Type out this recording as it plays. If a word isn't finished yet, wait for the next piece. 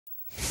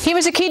He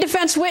was a key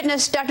defense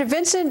witness, Dr.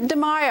 Vincent Di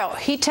Maio.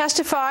 He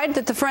testified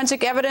that the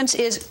forensic evidence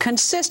is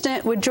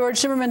consistent with George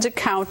Zimmerman's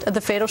account of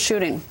the fatal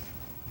shooting.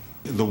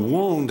 The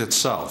wound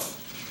itself,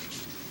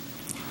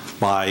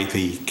 by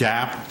the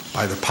gap,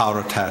 by the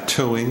powder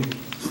tattooing,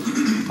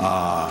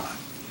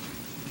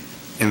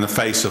 in the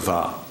face of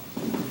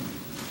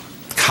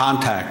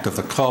contact of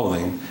the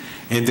clothing,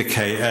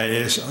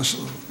 indicates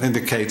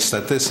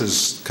that this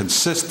is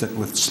consistent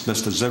with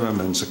Mr.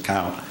 Zimmerman's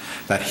account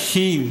that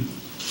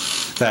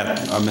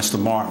Mr.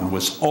 Martin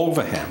was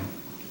over him,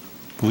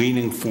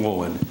 leaning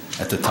forward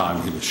at the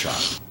time he was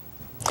shot.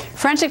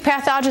 Forensic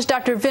pathologist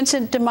Dr.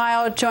 Vincent Di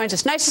Maio joins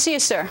us. Nice to see you,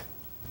 sir.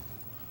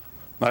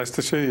 Nice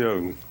to see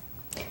you.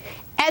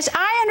 As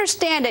I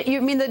understand it,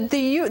 you mean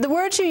the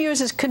words you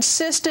use is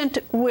consistent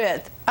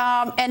with,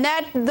 and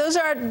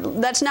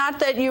that's not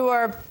that you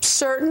are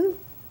certain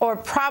or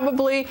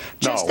probably,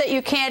 just that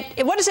you can't.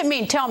 What does it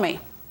mean? Tell me.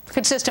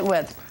 Consistent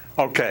with.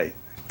 Okay.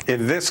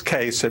 In this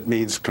case, it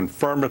means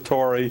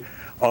confirmatory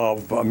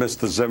of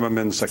Mr.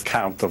 Zimmerman's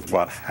account of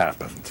what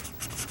happened.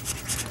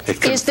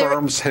 It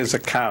confirms his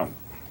account.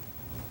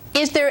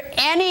 Is there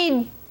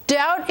any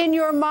doubt in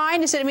your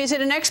mind? Is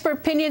it an expert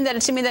opinion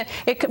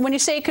that when you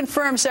say it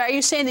confirms, are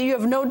you saying that you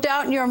have no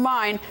doubt in your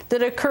mind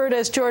that it occurred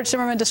as George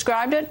Zimmerman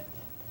described it?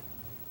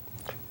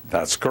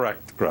 That's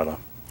correct, Greta.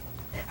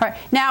 All right.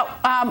 Now,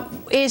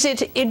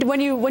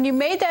 when you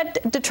made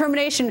that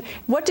determination,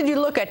 what did you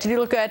look at? Did you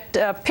look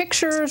at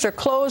pictures or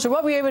clothes, or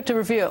what were you able to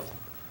review?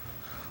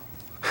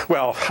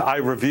 Well, I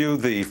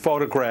reviewed the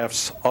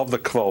photographs of the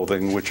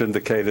clothing, which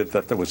indicated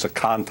that there was a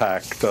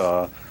contact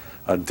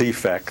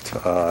defect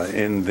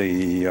in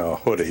the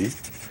hoodie.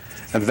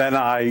 And then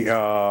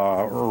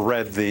I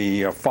read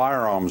the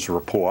firearms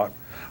report,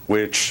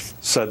 which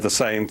said the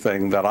same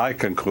thing that I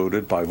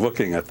concluded by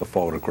looking at the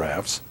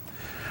photographs.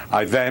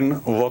 I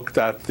then looked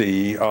at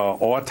the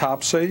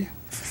autopsy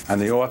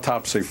and the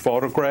autopsy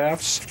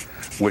photographs,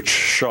 which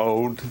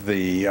showed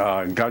the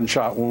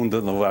gunshot wound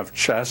in the left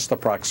chest,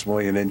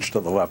 approximately an inch to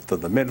the left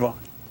of the midline,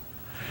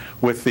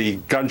 with the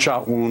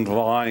gunshot wound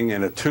lying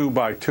in a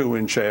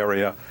 2-by-2-inch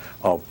area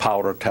of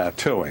powder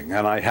tattooing.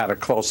 And I had a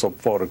close-up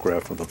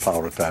photograph of the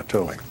powder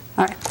tattooing.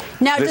 All right.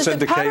 Now, does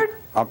the powder,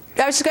 I was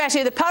just going to ask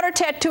you, the powder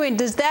tattooing,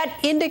 does that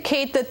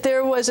indicate that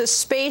there was a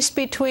space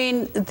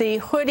between the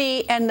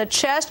hoodie and the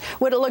chest?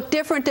 Would it look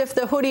different if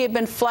the hoodie had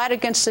been flat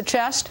against the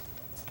chest?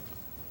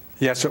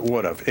 Yes, it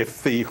would have.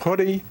 If the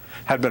hoodie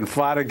had been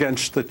flat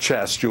against the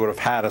chest, you would have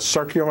had a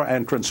circular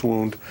entrance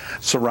wound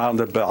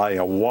surrounded by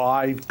a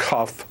wide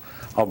cuff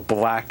of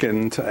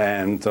blackened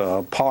and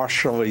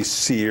partially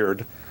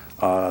seared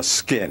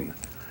skin.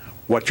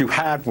 What you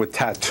had with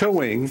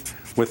tattooing,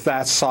 with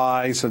that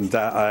size and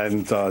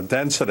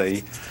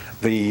density,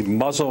 the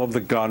muzzle of the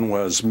gun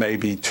was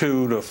maybe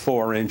 2 to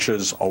 4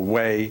 inches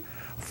away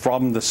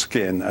from the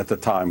skin at the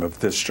time of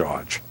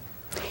discharge.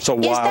 So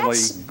while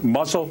the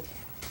muzzle...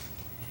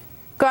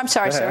 I'm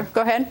sorry, sir.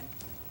 Go ahead.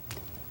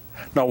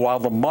 No, while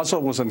the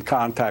muzzle was in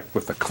contact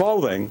with the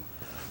clothing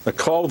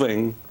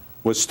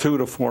was 2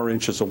 to 4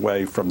 inches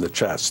away from the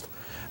chest.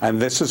 And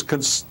this is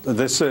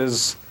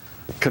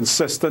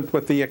consistent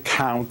with the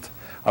account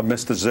of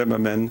Mr.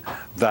 Zimmerman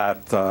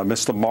that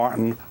Mr.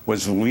 Martin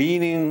was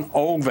leaning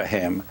over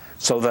him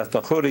so that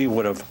the hoodie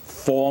would have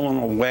fallen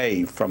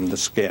away from the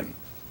skin.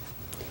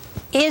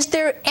 Is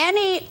there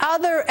any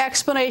other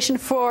explanation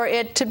for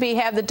it to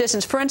have the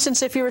distance? For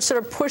instance, if you were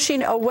sort of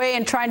pushing away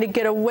and trying to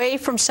get away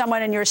from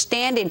someone and you're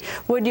standing,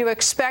 would you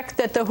expect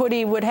that the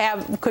hoodie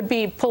could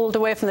be pulled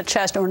away from the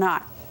chest or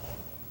not?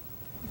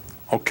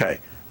 Okay.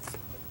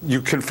 You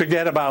can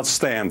forget about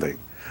standing.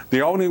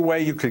 The only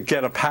way you could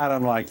get a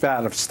pattern like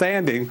that of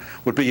standing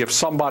would be if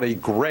somebody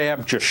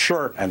grabbed your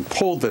shirt and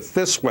pulled it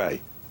this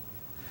way,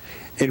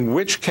 in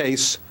which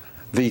case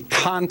the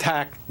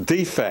contact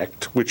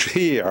defect, which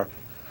here,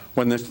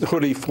 when the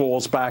hoodie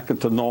falls back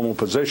into normal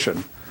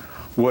position,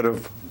 would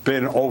have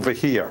been over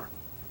here.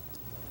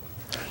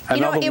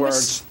 In other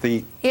words,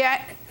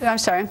 I'm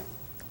sorry.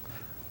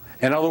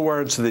 In other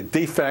words, the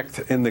defect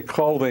in the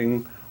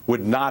clothing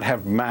would not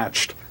have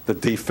matched the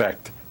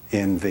defect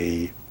in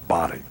the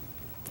body.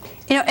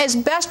 You know, as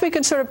best we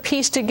can sort of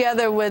piece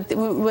together with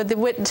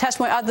the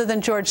testimony, other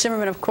than George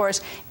Zimmerman, of course,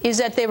 is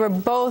that they were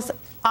both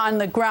on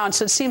the ground.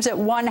 So it seems that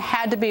one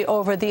had to be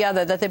over the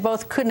other, that they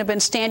both couldn't have been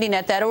standing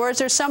at that. Or is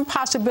there some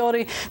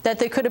possibility that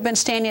they could have been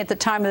standing at the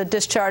time of the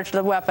discharge of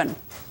the weapon?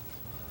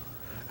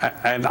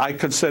 And I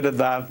considered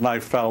that, and I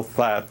felt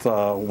that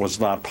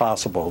was not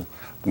possible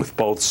with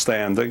both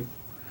standing,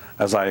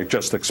 as I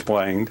just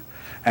explained,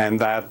 and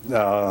that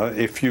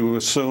if you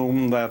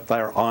assume that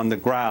they're on the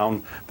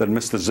ground, then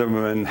Mr.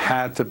 Zimmerman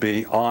had to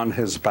be on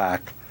his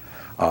back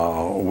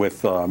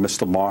with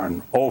Mr.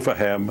 Martin over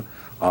him,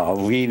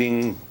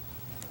 leaning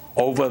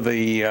over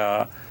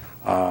the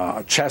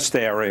chest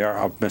area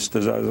of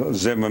Mr.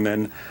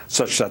 Zimmerman,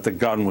 such that the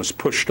gun was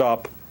pushed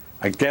up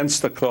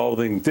against the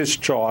clothing,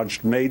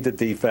 discharged, made the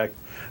defect.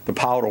 The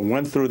powder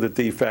went through the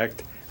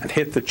defect and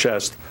hit the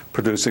chest,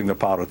 producing the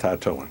powder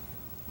tattooing.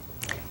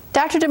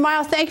 Dr. Di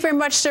Maio, thank you very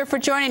much, sir, for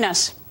joining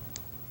us.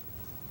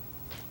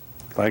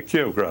 Thank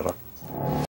you, Greta.